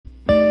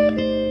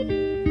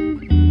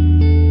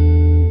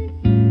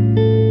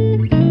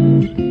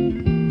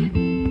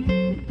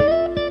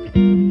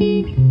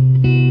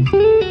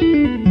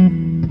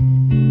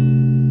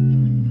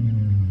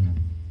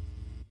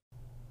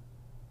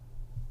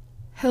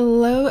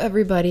Hello,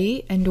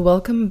 everybody, and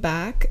welcome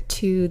back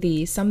to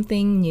the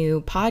Something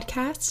New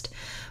podcast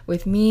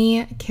with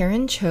me,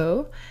 Karen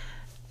Cho.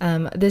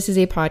 This is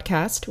a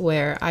podcast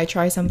where I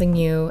try something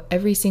new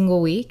every single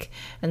week,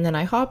 and then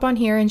I hop on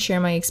here and share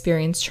my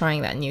experience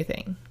trying that new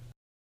thing.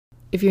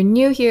 If you're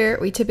new here,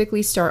 we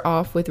typically start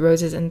off with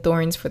roses and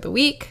thorns for the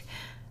week.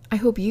 I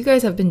hope you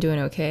guys have been doing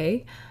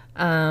okay.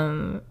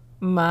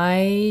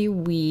 My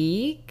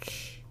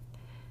week...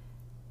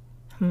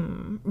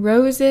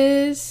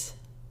 Roses...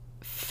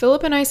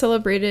 Philip and I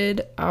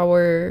celebrated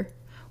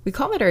we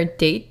call it our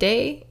date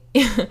day,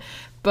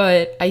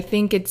 but I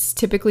think it's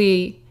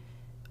typically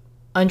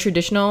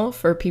untraditional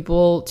for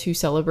people to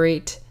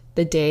celebrate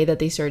the day that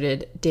they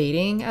started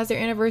dating as their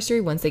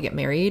anniversary once they get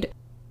married.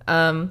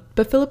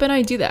 But Philip and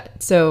I do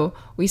that. So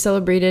we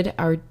celebrated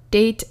our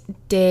date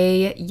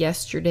day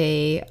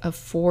yesterday of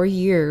 4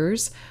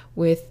 years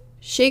with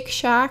Shake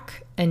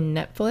Shack and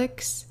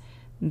Netflix.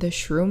 The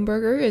Shroom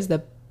Burger is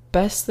the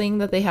best thing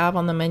that they have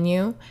on the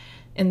menu.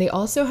 And they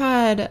also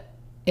had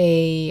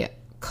a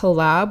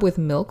collab with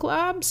Milk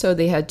Lab. So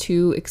they had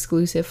 2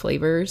 exclusive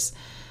flavors.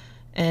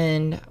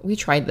 And we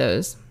tried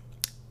those.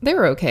 They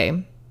were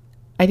okay.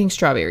 I think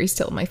strawberry is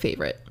still my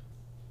favorite.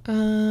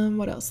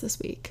 What else this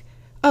week?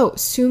 Oh,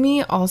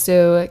 Sumi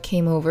also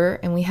came over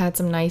and we had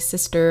some nice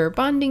sister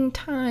bonding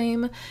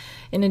time.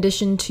 In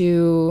addition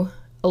to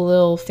a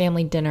little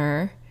family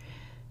dinner.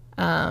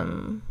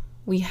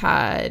 We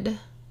had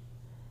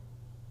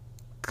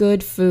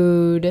good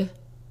food.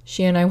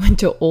 She and I went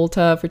to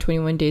Ulta for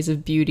 21 Days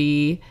of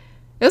Beauty.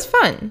 It was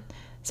fun.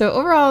 So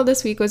overall,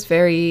 this week was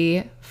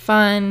very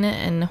fun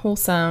and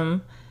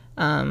wholesome.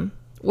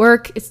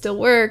 Work is still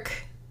work.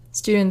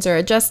 Students are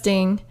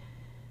adjusting,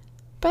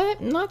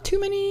 but not too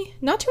many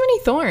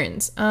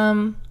thorns.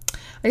 I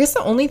guess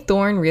the only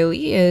thorn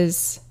really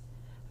is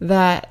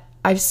that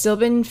I've still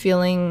been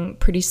feeling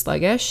pretty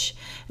sluggish.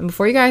 And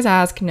before you guys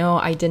ask, no,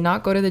 I did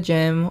not go to the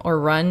gym or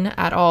run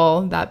at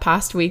all that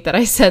past week that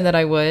I said that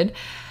I would.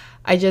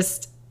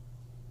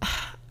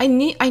 I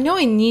know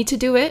I need to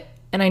do it,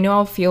 and I know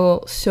I'll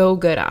feel so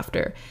good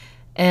after.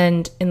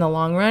 And in the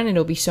long run,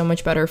 it'll be so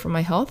much better for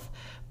my health.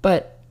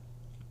 But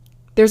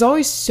there's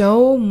always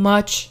so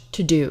much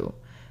to do,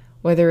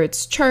 whether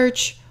it's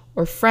church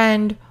or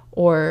friend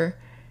or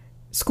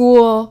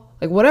school,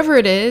 like whatever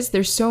it is,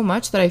 there's so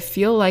much that I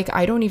feel like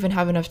I don't even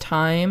have enough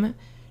time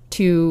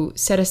to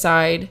set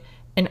aside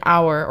an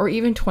hour or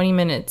even 20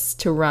 minutes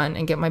to run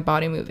and get my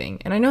body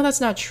moving. And I know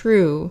that's not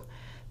true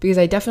because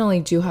I definitely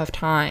do have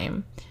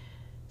time.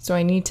 So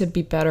I need to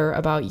be better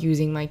about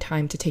using my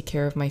time to take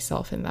care of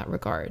myself in that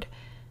regard.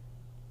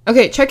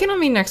 Okay, check in on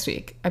me next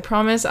week. I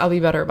promise I'll be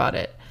better about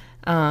it.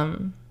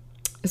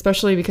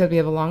 Especially because we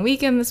have a long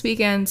weekend this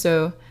weekend,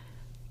 so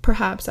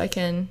perhaps I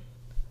can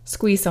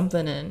squeeze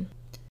something in.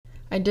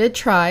 I did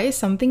try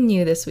something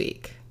new this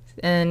week,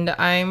 and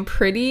I'm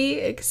pretty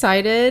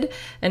excited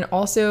and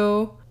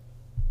also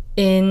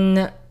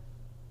in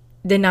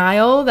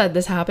denial that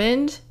this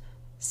happened.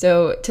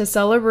 So to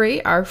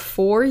celebrate our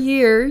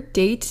 4-year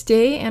date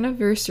day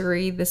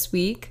anniversary this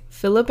week,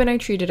 Philip and I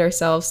treated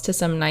ourselves to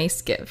some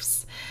nice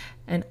gifts.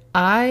 And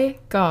I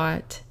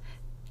got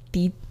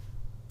the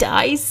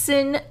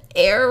Dyson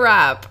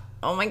airwrap.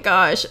 Oh my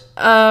gosh.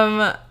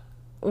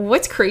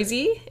 What's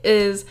crazy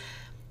is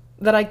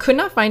that I could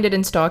not find it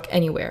in stock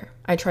anywhere.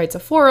 I tried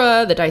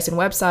Sephora, the Dyson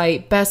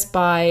website, Best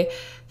Buy.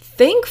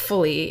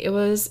 Thankfully, it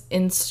was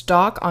in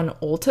stock on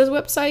Ulta's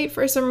website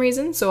for some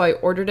reason, so I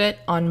ordered it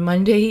on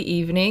Monday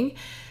evening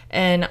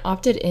and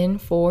opted in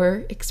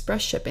for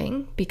express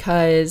shipping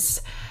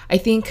because I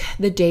think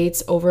the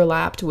dates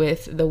overlapped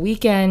with the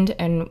weekend,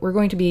 and we're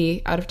going to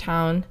be out of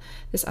town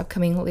this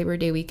upcoming Labor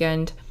Day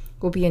weekend.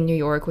 We'll be in New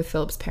York with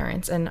Philip's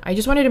parents, and I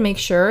just wanted to make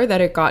sure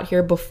that it got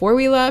here before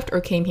we left or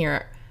came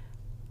here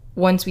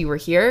once we were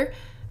here,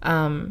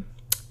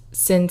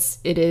 since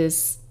it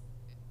is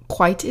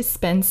quite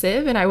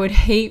expensive and I would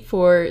hate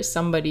for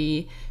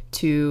somebody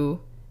to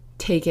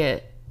take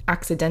it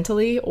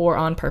accidentally or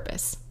on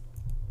purpose.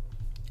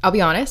 I'll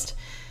be honest,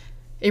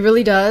 it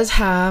really does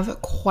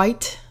have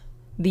quite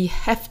the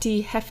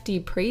hefty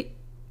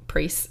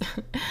price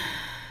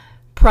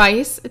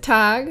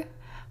tag.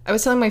 I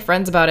was telling my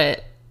friends about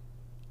it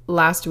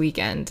last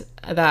weekend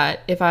that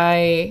if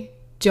I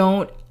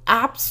don't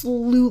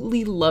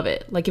absolutely love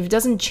it, like if it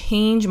doesn't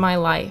change my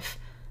life,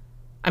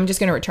 I'm just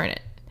going to return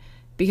it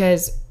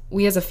because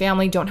we as a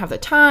family don't have the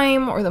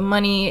time or the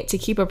money to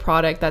keep a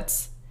product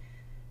that's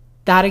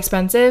that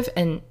expensive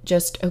and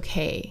just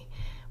okay.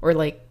 Or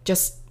like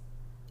just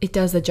it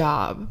does the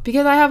job.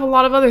 Because I have a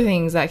lot of other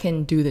things that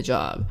can do the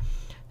job.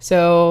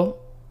 So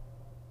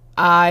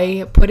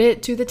I put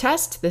it to the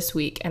test this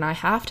week. And I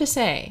have to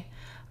say,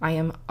 I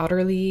am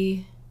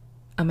utterly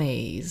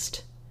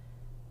amazed.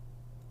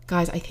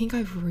 Guys, I think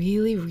I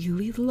really,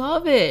 really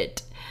love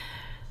it.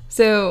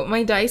 So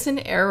my Dyson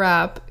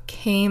airwrap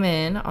came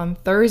in on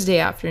Thursday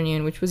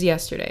afternoon, which was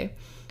yesterday.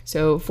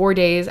 So 4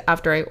 days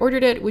after I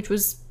ordered it, which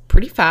was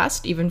pretty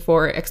fast, even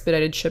for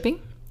expedited shipping.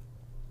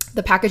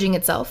 The packaging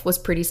itself was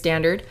pretty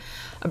standard.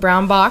 a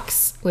brown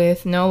box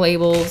with no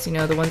labels, you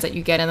know, the ones that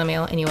you get in the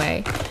mail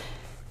anyway.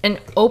 And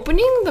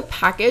opening the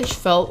package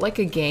felt like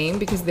a game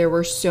because there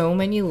were so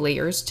many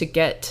layers to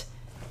get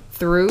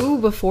through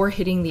before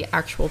hitting the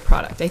actual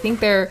product. I think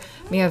there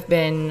may have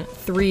been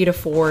 3 to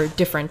 4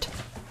 different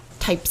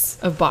types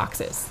of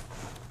boxes.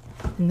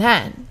 And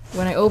then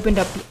when I opened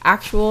up the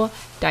actual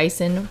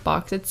Dyson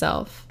box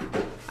itself,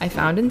 I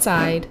found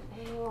inside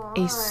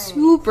a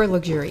super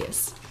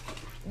luxurious,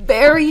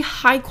 very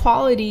high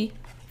quality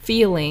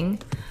feeling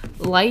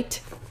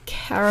light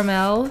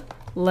caramel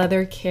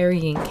leather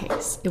carrying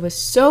case. It was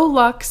so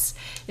luxe,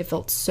 it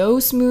felt so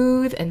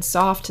smooth and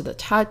soft to the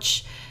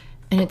touch,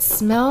 and it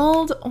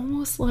smelled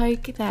almost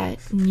like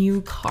that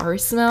new car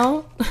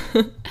smell.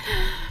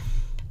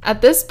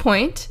 At this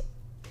point,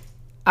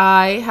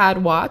 I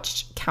had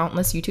watched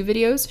countless YouTube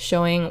videos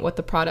showing what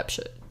the product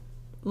should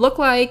look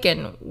like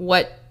and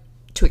what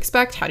to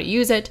expect, how to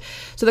use it.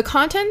 So the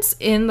contents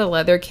in the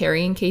leather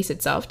carrying case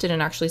itself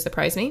didn't actually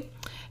surprise me.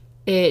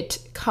 It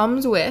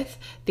comes with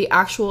the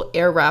actual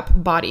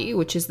airwrap body,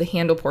 which is the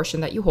handle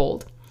portion that you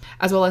hold,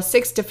 as well as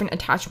 6 different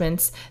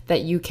attachments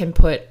that you can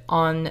put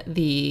on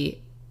the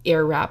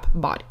airwrap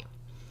body.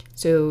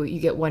 So you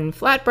get 1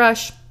 flat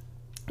brush,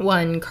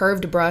 1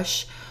 curved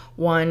brush,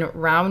 1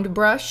 round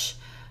brush,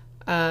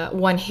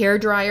 1 hair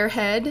dryer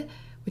head,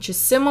 which is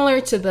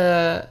similar to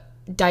the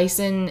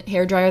Dyson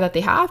hair dryer that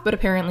they have, but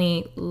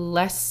apparently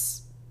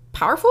less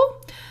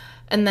powerful.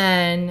 And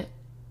then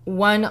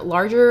 1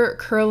 larger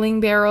curling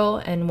barrel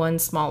and 1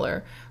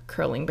 smaller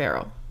curling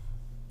barrel.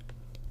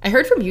 I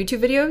heard from YouTube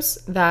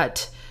videos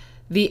that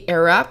the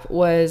airwrap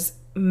was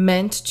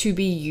meant to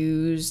be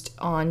used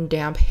on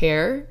damp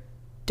hair.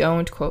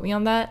 Don't quote me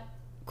on that.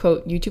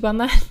 Quote YouTube on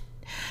that.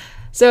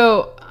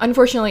 So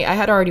unfortunately, I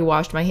had already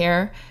washed my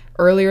hair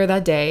earlier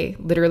that day,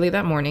 literally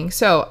that morning.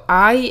 So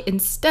I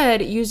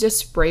instead used a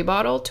spray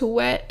bottle to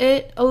wet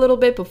it a little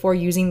bit before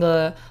using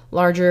the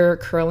larger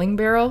curling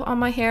barrel on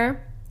my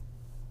hair.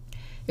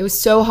 It was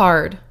so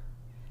hard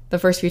the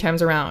first few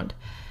times around.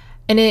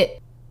 And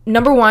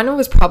number one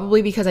was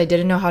probably because I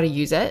didn't know how to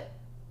use it.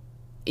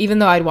 Even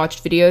though I'd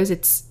watched videos,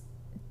 it's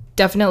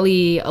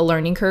definitely a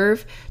learning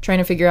curve trying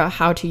to figure out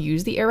how to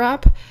use the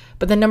airwrap.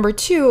 But then number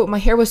 2, my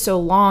hair was so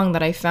long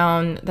that I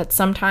found that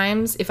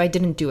sometimes if I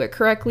didn't do it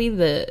correctly,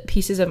 the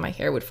pieces of my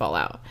hair would fall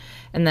out.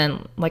 And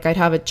then like I'd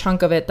have a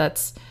chunk of it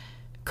that's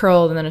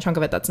curled and then a chunk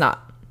of it that's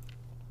not.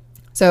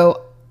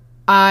 So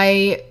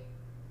I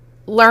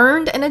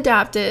learned and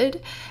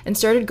adapted and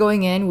started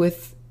going in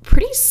with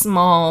pretty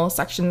small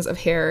sections of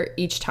hair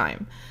each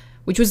time,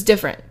 which was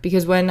different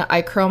because when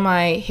I curl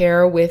my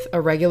hair with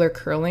a regular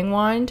curling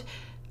wand,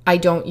 I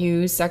don't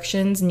use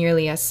sections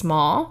nearly as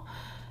small.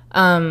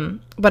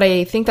 But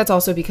I think that's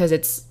also because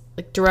it's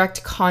like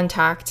direct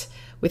contact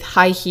with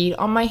high heat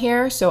on my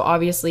hair. So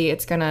obviously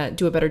it's gonna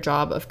do a better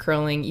job of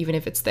curling even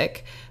if it's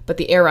thick, but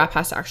the airwrap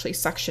has to actually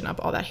suction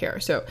up all that hair.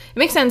 So it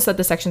makes sense that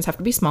the sections have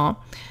to be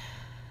small.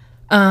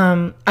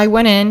 I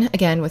went in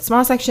again with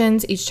small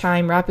sections each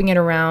time, wrapping it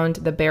around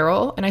the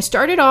barrel. And I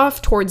started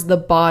off towards the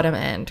bottom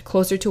end,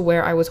 closer to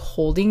where I was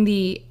holding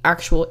the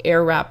actual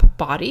airwrap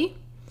body.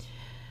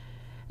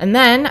 And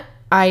then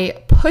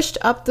I pushed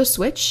up the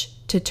switch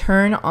to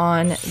turn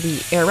on the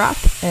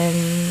airwrap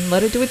and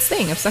let it do its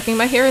thing of sucking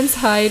my hair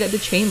inside the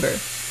chamber.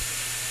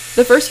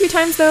 The first few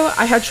times though,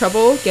 I had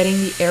trouble getting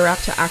the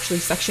airwrap to actually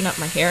suction up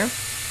my hair.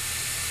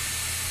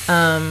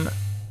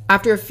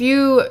 After a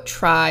few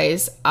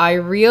tries, I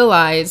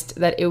realized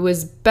that it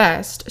was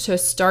best to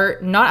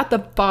start not at the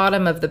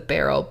bottom of the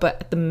barrel,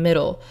 but at the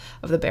middle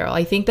of the barrel.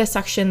 I think the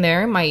suction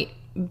there might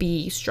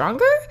be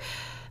stronger.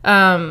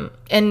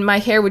 And my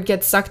hair would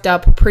get sucked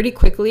up pretty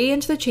quickly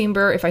into the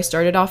chamber if I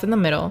started off in the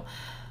middle.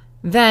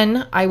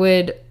 Then I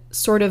would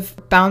sort of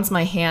bounce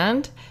my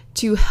hand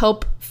to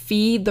help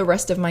feed the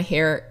rest of my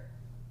hair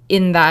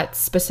in that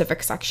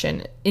specific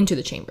section into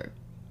the chamber.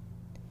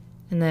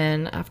 And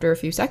then after a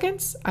few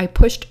seconds, I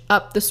pushed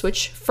up the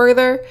switch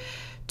further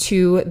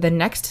to the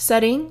next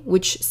setting,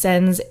 which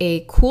sends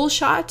a cool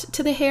shot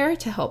to the hair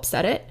to help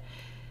set it.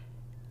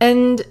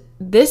 And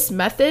this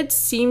method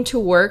seemed to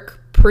work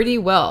pretty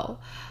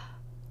well.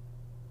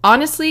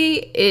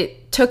 Honestly,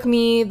 it took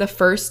me the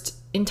first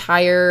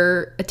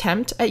entire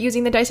attempt at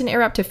using the Dyson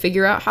Airwrap to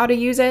figure out how to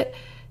use it.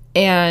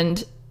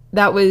 And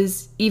that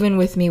was even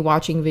with me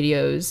watching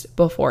videos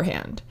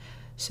beforehand.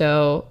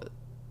 So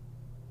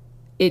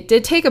it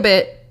did take a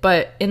bit,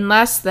 but in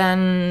less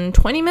than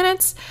 20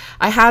 minutes,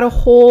 I had a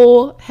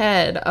whole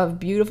head of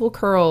beautiful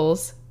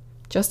curls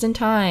just in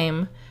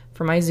time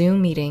for my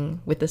Zoom meeting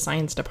with the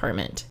science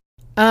department.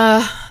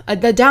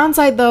 The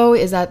downside though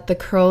is that the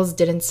curls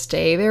didn't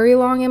stay very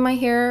long in my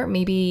hair,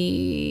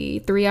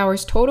 maybe 3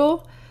 hours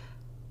total,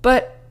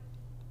 but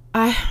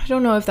I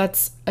don't know if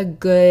that's a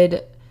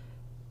good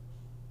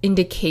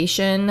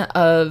indication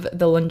of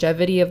the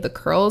longevity of the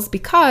curls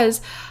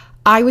because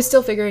I was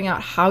still figuring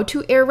out how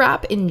to air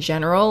wrap in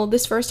general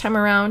this first time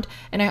around,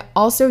 and I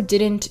also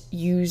didn't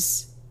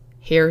use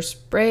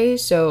hairspray,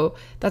 so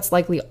that's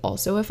likely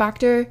also a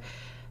factor.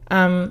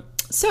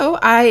 So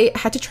I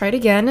had to try it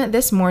again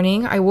this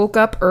morning. I woke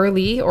up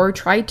early, or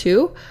tried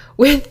to,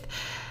 with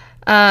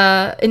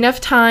enough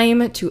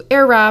time to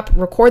air wrap,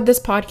 record this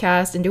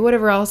podcast, and do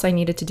whatever else I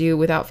needed to do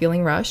without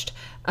feeling rushed.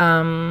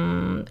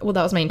 Well,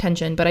 that was my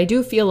intention, but I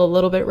do feel a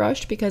little bit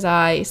rushed because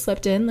I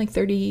slept in like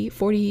 30,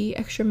 40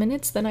 extra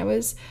minutes than I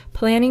was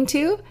planning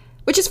to,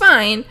 which is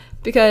fine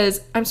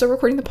because I'm still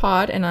recording the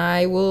pod and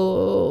I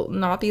will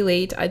not be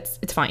late.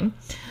 It's fine.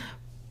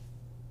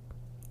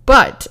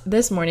 But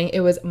this morning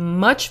it was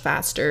much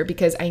faster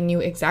because I knew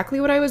exactly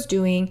what I was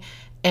doing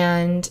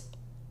and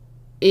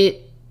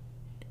it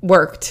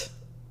worked.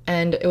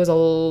 And it was a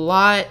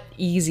lot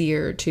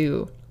easier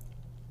too.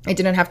 I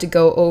didn't have to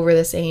go over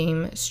the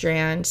same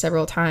strand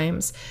several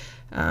times.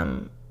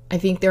 I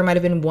think there might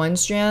have been one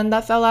strand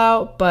that fell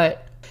out,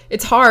 but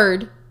it's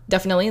hard,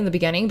 definitely in the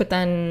beginning, but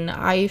then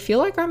I feel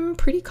like I'm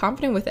pretty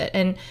confident with it.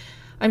 And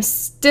I'm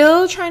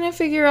still trying to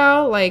figure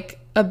out like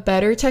a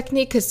better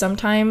technique because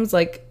sometimes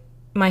like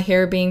my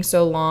hair being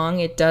so long,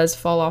 it does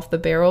fall off the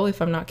barrel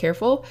if I'm not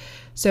careful.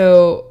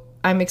 So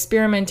I'm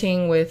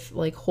experimenting with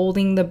like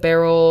holding the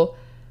barrel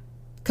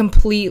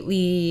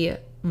completely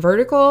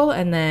vertical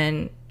and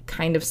then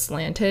kind of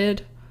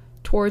slanted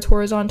towards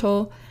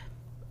horizontal.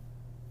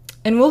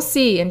 And we'll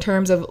see in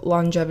terms of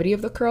longevity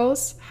of the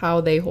curls, how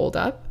they hold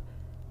up.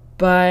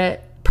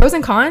 But pros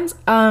and cons.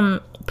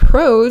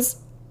 Pros,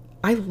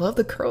 I love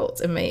the curls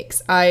it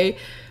makes. I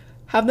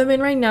have them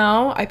in right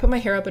now. I put my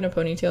hair up in a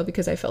ponytail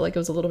because I felt like it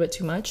was a little bit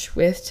too much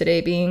with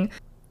today being,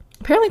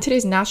 apparently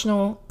today's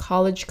National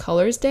College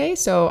Colors Day.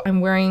 So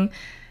I'm wearing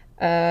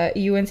a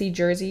UNC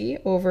jersey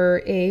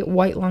over a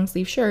white long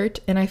sleeve shirt.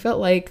 And I felt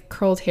like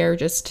curled hair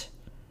just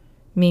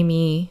made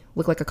me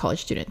look like a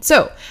college student.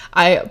 So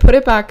I put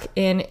it back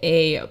in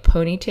a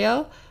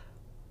ponytail,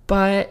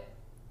 but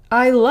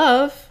I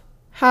love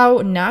how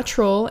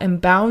natural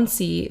and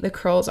bouncy the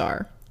curls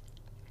are.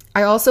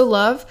 I also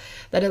love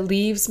that it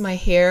leaves my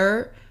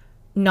hair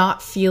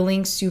not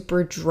feeling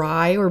super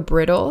dry or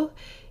brittle.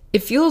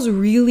 It feels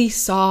really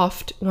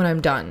soft when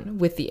I'm done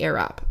with the air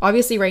wrap.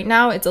 Obviously right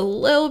now it's a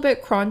little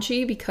bit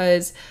crunchy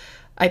because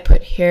I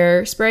put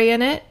hairspray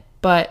in it,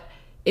 but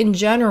in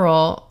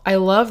general, I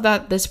love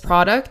that this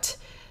product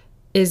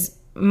is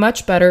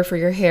much better for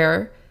your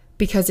hair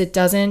because it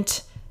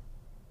doesn't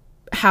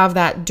have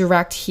that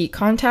direct heat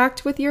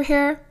contact with your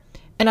hair.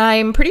 And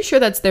I'm pretty sure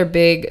that's their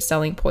big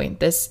selling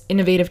point, this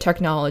innovative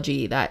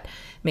technology that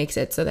makes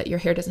it so that your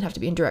hair doesn't have to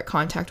be in direct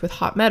contact with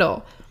hot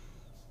metal.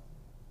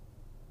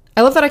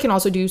 I love that I can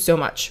also do so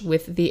much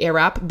with the air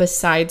wrap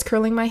besides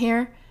curling my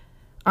hair.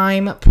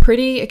 I'm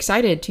pretty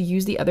excited to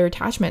use the other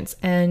attachments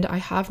and I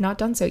have not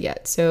done so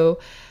yet. So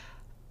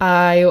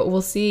I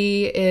will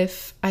see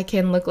if I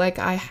can look like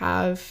I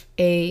have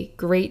a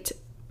great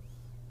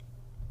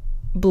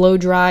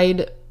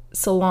blow-dried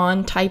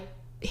salon type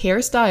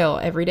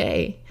hairstyle every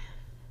day.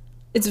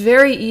 It's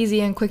very easy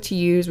and quick to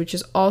use, which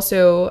is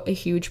also a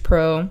huge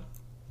pro.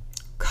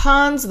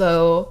 Cons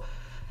though,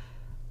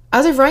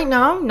 as of right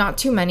now, not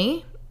too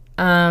many.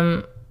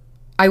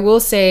 I will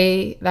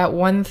say that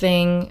one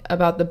thing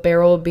about the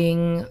barrel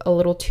being a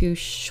little too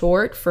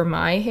short for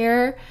my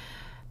hair,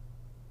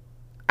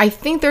 I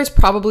think there's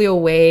probably a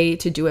way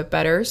to do it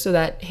better so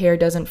that hair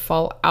doesn't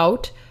fall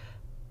out,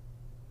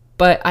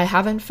 but I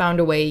haven't found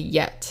a way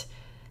yet.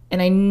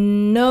 And I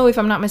know, if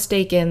I'm not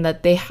mistaken,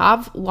 that they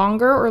have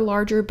longer or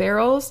larger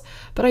barrels,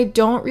 but I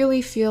don't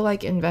really feel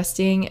like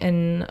investing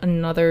in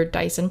another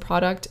Dyson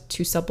product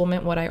to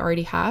supplement what I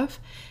already have.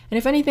 And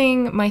if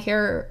anything, my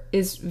hair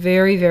is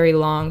very, very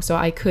long, so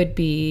I could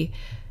be,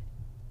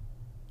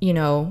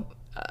 an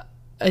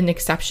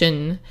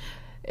exception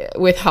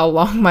with how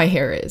long my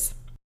hair is.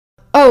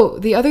 Oh,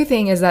 the other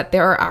thing is that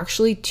there are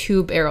actually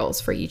 2 barrels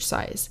for each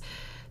size.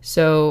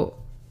 So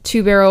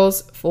 2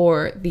 barrels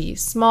for the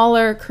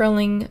smaller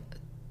curling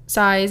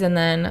size and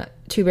then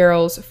 2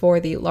 barrels for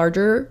the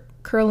larger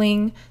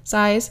curling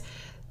size.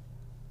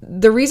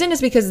 The reason is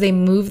because they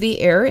move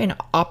the air in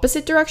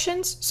opposite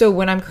directions. So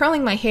when I'm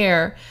curling my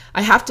hair,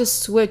 I have to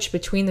switch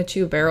between the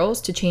 2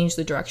 barrels to change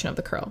the direction of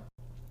the curl.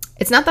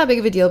 It's not that big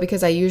of a deal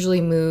because I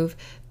usually move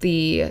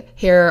the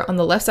hair on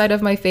the left side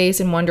of my face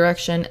in one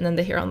direction and then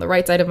the hair on the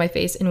right side of my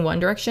face in one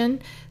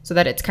direction so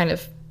that it's kind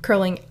of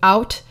curling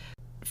out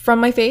from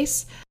my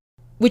face,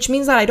 which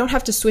means that I don't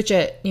have to switch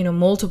it,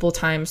 multiple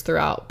times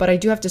throughout, but I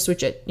do have to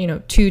switch it,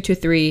 2 to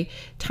 3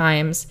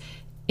 times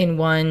in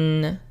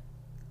one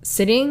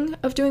sitting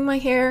of doing my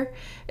hair.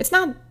 It's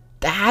not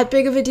that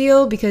big of a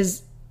deal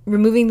because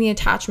removing the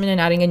attachment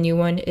and adding a new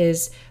one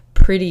is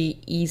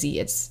pretty easy.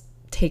 It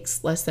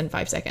takes less than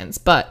 5 seconds,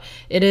 but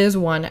it is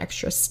one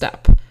extra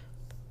step.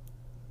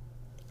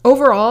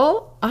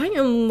 Overall, I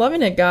am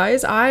loving it,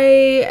 guys. I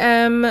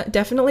am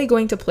definitely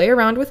going to play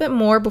around with it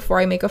more before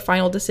I make a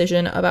final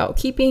decision about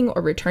keeping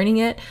or returning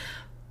it,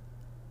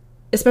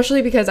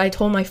 especially because I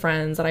told my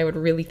friends that I would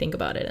really think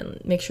about it and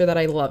make sure that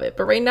I love it.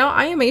 But right now,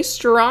 I am a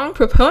strong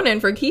proponent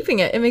for keeping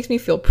it. It makes me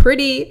feel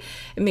pretty.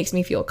 It makes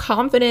me feel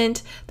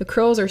confident. The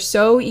curls are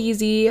so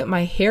easy.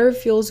 My hair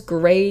feels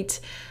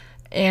great.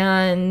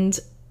 And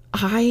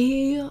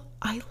I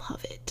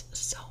love it.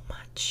 so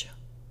much.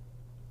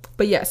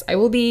 But yes, I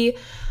will be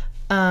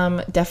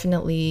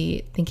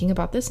definitely thinking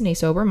about this in a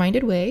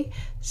sober-minded way.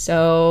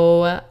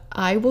 So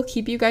I will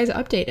keep you guys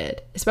updated,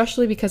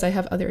 especially because I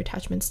have other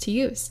attachments to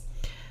use.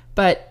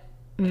 But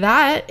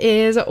that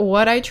is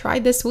what I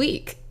tried this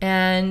week.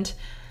 And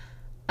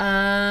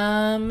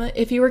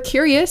if you were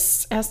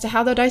curious as to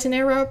how the Dyson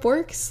airwrap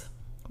works,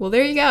 well,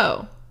 there you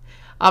go.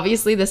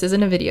 Obviously, this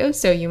isn't a video,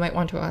 so you might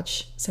want to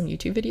watch some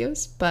YouTube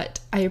videos,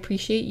 but I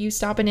appreciate you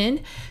stopping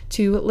in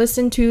to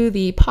listen to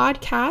the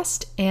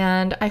podcast,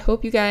 and I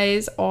hope you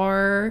guys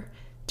are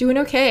doing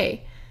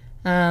okay.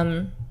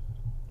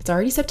 It's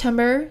already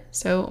September,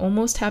 so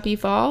almost happy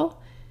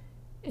fall,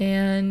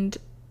 and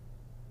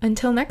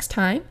until next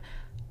time,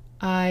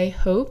 I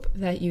hope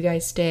that you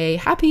guys stay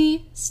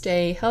happy,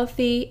 stay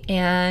healthy,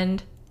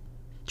 and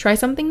try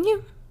something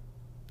new.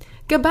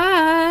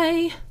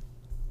 Goodbye!